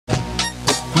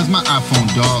my iPhone,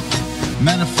 dog?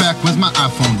 Matter of fact, where's my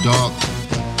iPhone, dog?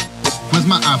 Where's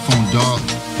my iPhone, dog?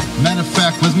 Matter of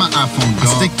fact, where's my iPhone,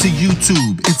 dog? Stick to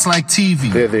YouTube, it's like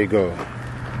TV. There they go.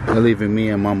 They're leaving me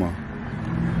and Mama.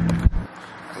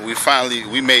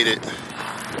 We made it.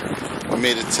 We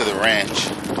made it to the ranch.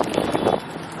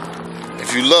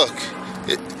 If you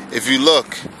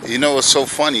look, you know what's so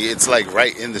funny? It's like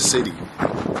right in the city.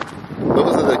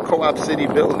 Those are the Co-op City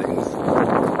buildings.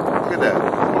 Look at that,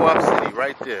 Co-op City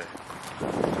right there.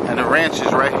 And the ranch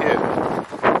is right here.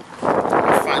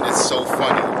 I find it so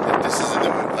funny that this is in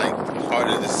the heart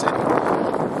of the city.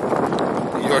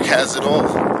 New York has it all,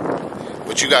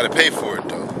 but you gotta pay for it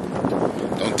though.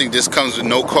 Don't think this comes with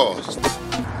no cost.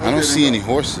 I don't see any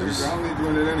horses. I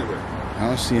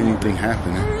don't see anything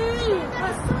happening.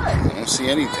 I don't see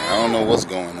anything. I don't know what's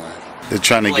going on. They're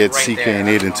trying to get CK and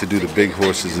Aiden to do the big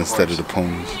horses instead of the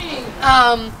ponies.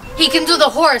 He can do the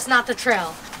horse, not the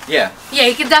trail. Yeah. Yeah,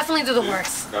 he can definitely do the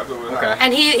horse. Okay.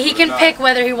 And he can pick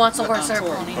whether he wants a horse or a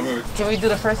pony. Can we do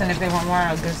the first, and if they want more,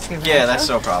 I'll just give them. Yeah, that's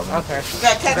no problem. Okay.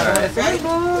 Yeah,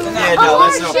 no,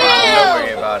 that's no problem. Don't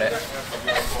worry about it.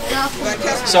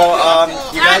 So,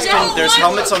 you guys can, there's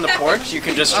helmets on the porch. You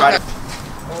can just try to...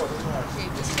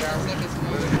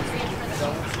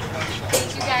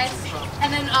 Thank you guys.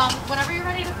 And then, whenever you're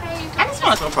ready to pay, you can...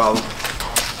 No problem.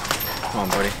 Come on,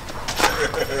 buddy.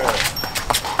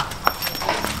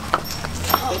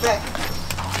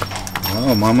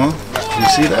 Oh, Mama. You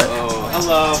see that? Oh,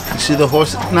 hello. You see the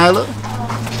horse, Nyla?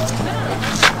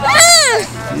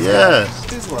 Yes.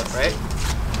 This one, right?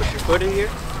 Put your foot in here.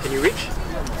 Can you reach?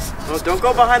 Oh, don't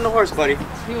go behind the horse, buddy.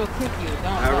 He will kick you.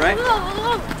 Don't. All right.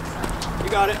 You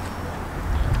got it. So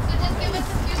just give us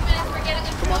a few minutes. We're getting a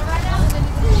trail right now. And then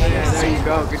you can... Yeah, there you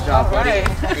go. Good job, buddy.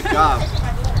 Good job.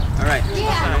 All right.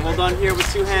 Now hold on here with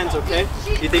 2 hands, okay?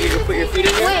 Do you think you can put your feet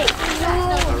in here? Wait.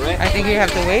 All right. I think you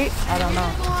have to wait. I don't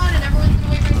know.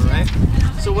 All right.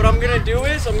 So what I'm gonna do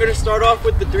is I'm gonna start off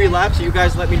with the 3 laps. So you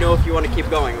guys let me know if you want to keep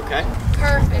going, okay?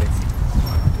 Perfect.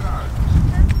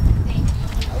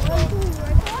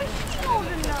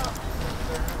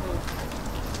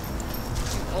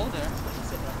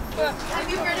 Have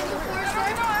you ridden before,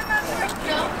 Troy?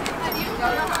 No? Have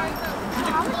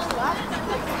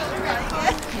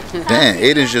you? Damn,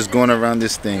 Aiden's just going around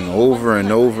this thing over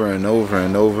and over and over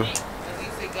and over.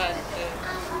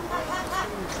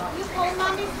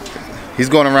 He's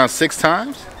going around 6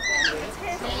 times?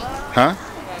 Huh?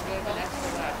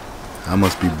 That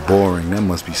must be boring. That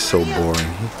must be so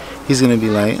boring. He's going to be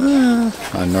like,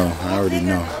 I know, I already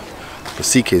know. But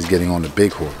CK is getting on the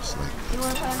big horse.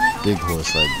 Big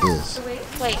horse like this.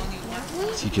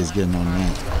 CK's getting on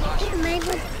that.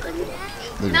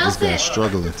 Look at this guy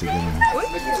struggling to get on.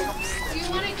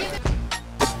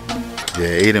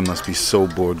 Yeah, Aiden must be so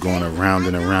bored going around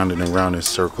and around and around in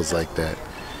circles like that.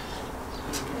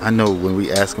 I know when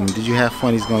we ask him, did you have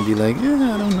fun? He's going to be like,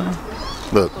 yeah, I don't know.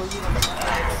 Look.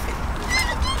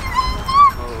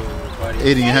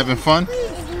 Aiden, you having fun?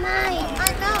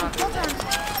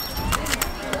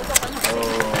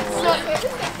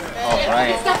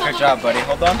 Right. Good job, buddy.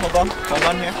 Hold on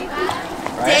here.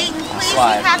 Right. Dayton, please,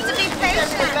 Slide. you have to be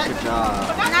patient. Good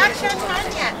job. Not your turn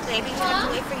yet, baby. You have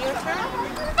to wait for your turn.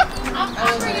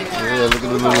 Yeah, look at the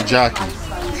little jockey.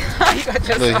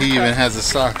 Look, he even has the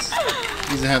socks.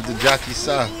 He even have the jockey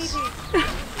socks.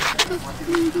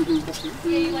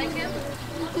 Yeah, you like him?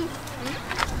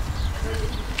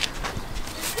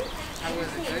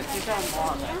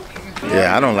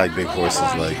 Yeah, I don't like big horses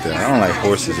like that. I don't like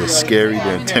horses. They're scary.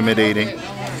 They're intimidating.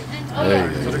 Hey.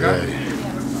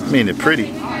 I mean, they're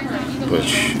pretty, but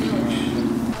shh.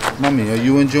 Mommy, are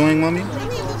you enjoying, Mommy?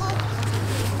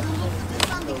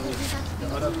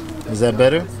 Is that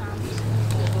better?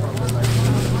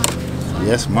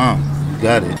 Yes, Mom. You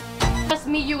got it. Just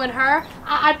me, you, and her.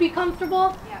 I'd be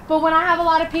comfortable. But when I have a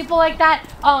lot of people like that,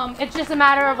 it's just a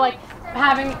matter of like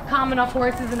having calm enough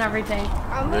horses and everything.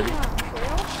 Ready?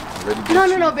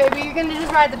 No, baby. You're gonna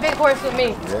just ride the big horse with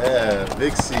me. Yeah,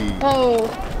 big seat. Oh,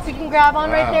 so you can grab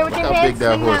on right there with your hands,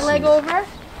 swing that leg over.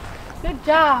 Good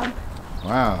job.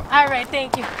 Wow. All right,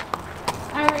 thank you.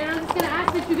 All right, I'm just gonna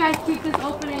ask that you guys keep this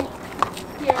opening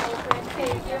here open.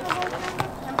 Thank you.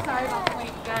 I'm sorry about the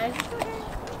wait, guys.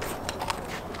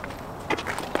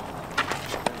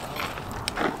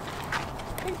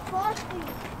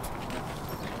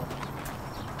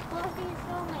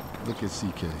 Look at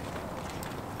CK.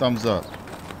 Thumbs up.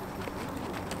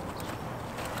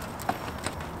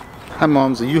 Hi,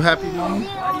 Moms. Are you happy, Mom?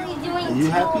 Are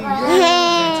you happy?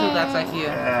 That's like you.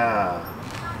 Yeah.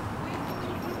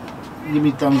 Give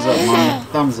me thumbs up, Mom.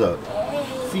 Thumbs up.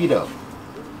 Feet up.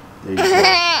 There you go.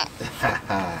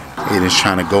 Aiden's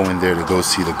trying to go in there to go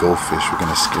see the goldfish. We're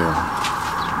gonna scare him.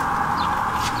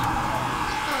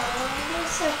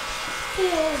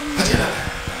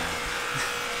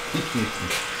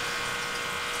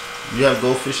 You have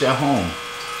goldfish at home?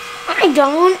 I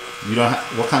don't. You don't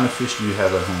have, what kind of fish do you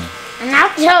have at home? I'm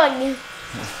not telling you.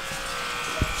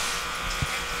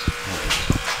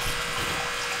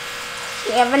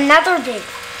 We have another big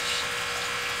fish.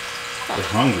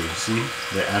 They're hungry, see?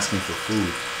 They're asking for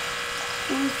food.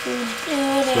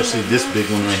 Especially this big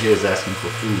one right here is asking for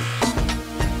food.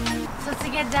 So to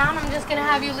get down, I'm just gonna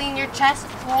have you lean your chest,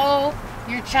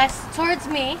 your chest towards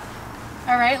me.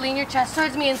 All right, lean your chest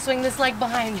towards me and swing this leg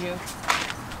behind you.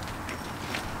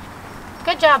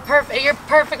 Good job, perfect. You're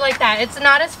perfect like that. It's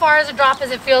not as far as a drop as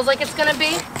it feels like it's gonna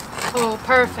be. Oh,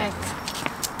 perfect.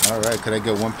 All right, could I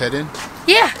get one pet in?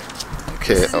 Yeah.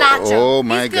 Okay. Oh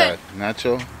my God,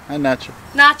 Nacho. Hi, Nacho.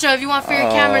 Nacho, if you want for your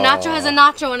camera, Nacho has a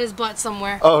nacho on his butt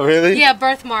somewhere. Oh, really? Yeah,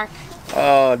 birthmark.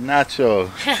 Oh, Nacho.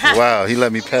 Wow, he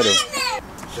let me pet him.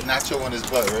 The Nacho on his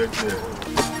butt right there.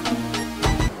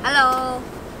 Hello.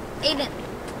 Aiden.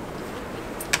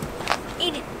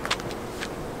 Aiden.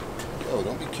 Oh,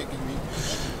 don't be kicking me.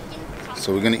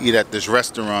 So we're gonna eat at this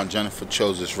restaurant. Jennifer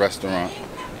chose this restaurant.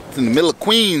 It's in the middle of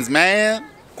Queens, man.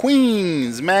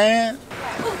 Queens, man.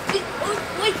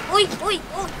 What are you doing?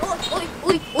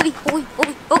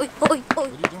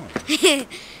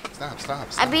 Stop.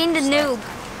 I'm being the noob.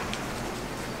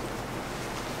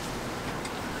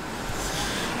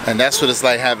 And that's what it's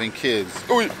like having kids.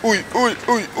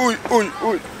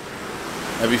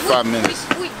 Every 5 minutes.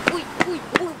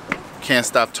 Can't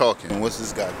stop talking. What's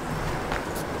this guy doing?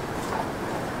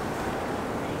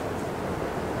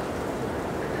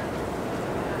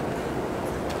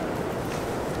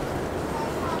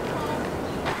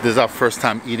 This is our first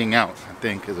time eating out, I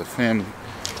think, as a family.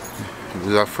 This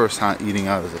is our first time eating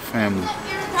out as a family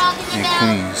in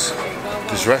Queens.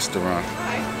 This restaurant.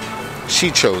 She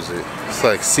chose it. It's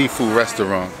like seafood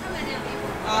restaurant.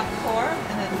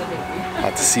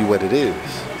 About to see what it is.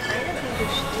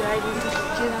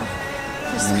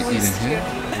 We're eating here.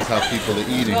 This is how people are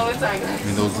eating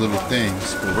in those little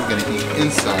things. But we're gonna eat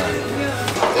inside.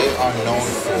 They are known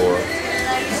for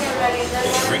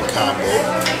the Greek combo.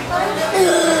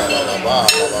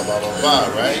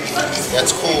 Right?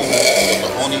 That's cool. But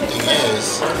the only thing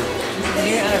is, when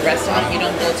you're at a restaurant, you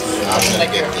don't go to something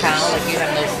like your cow, like you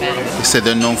have no manners. They said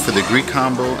they're known for the Greek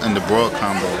combo and the broiled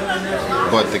combo.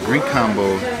 But the Greek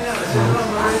combo,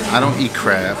 I don't eat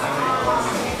crab.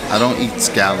 I don't eat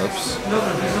scallops.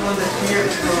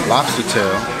 Lobster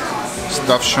tail,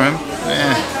 stuffed shrimp,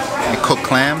 and cooked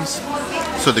clams.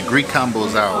 So the Greek combo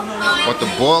is out. But the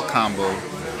boiled combo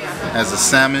has the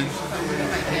salmon,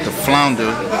 the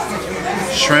flounder,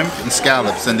 shrimp, and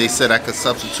scallops. And they said I could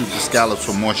substitute the scallops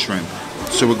for more shrimp.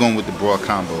 So we're going with the broiled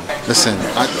combo. Listen,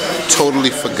 I totally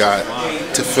forgot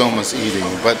to film us eating,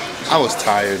 but I was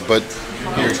tired. But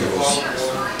here it goes.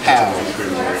 Pow.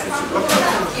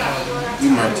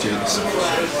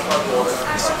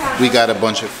 We got a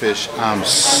bunch of fish. I'm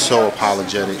so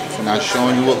apologetic for not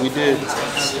showing you what we did.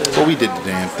 But we did the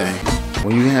damn thing.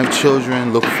 When you have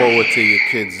children, look forward to your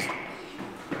kids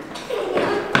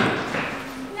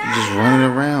just running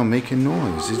around making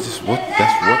noise. It's just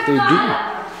that's what they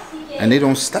do. And they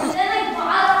don't stop.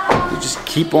 They just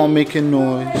keep on making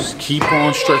noise, keep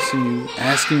on stressing you,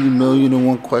 asking you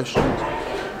 1,000,001 questions.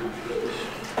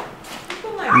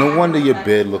 No wonder your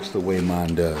bed looks the way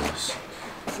mine does.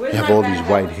 You have all these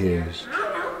white hairs.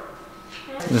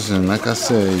 Listen, like I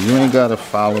said, you ain't gotta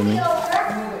follow me.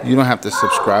 You don't have to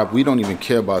subscribe. We don't even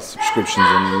care about subscriptions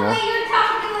anymore.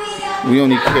 We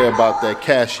only care about that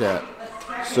Cash App.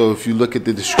 So if you look at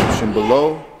the description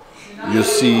below, you'll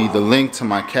see the link to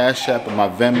my Cash App and my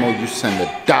Venmo. You send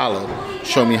 $1.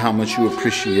 Show me how much you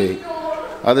appreciate.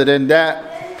 Other than that,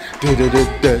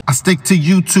 I stick to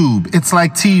YouTube. It's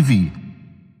like TV.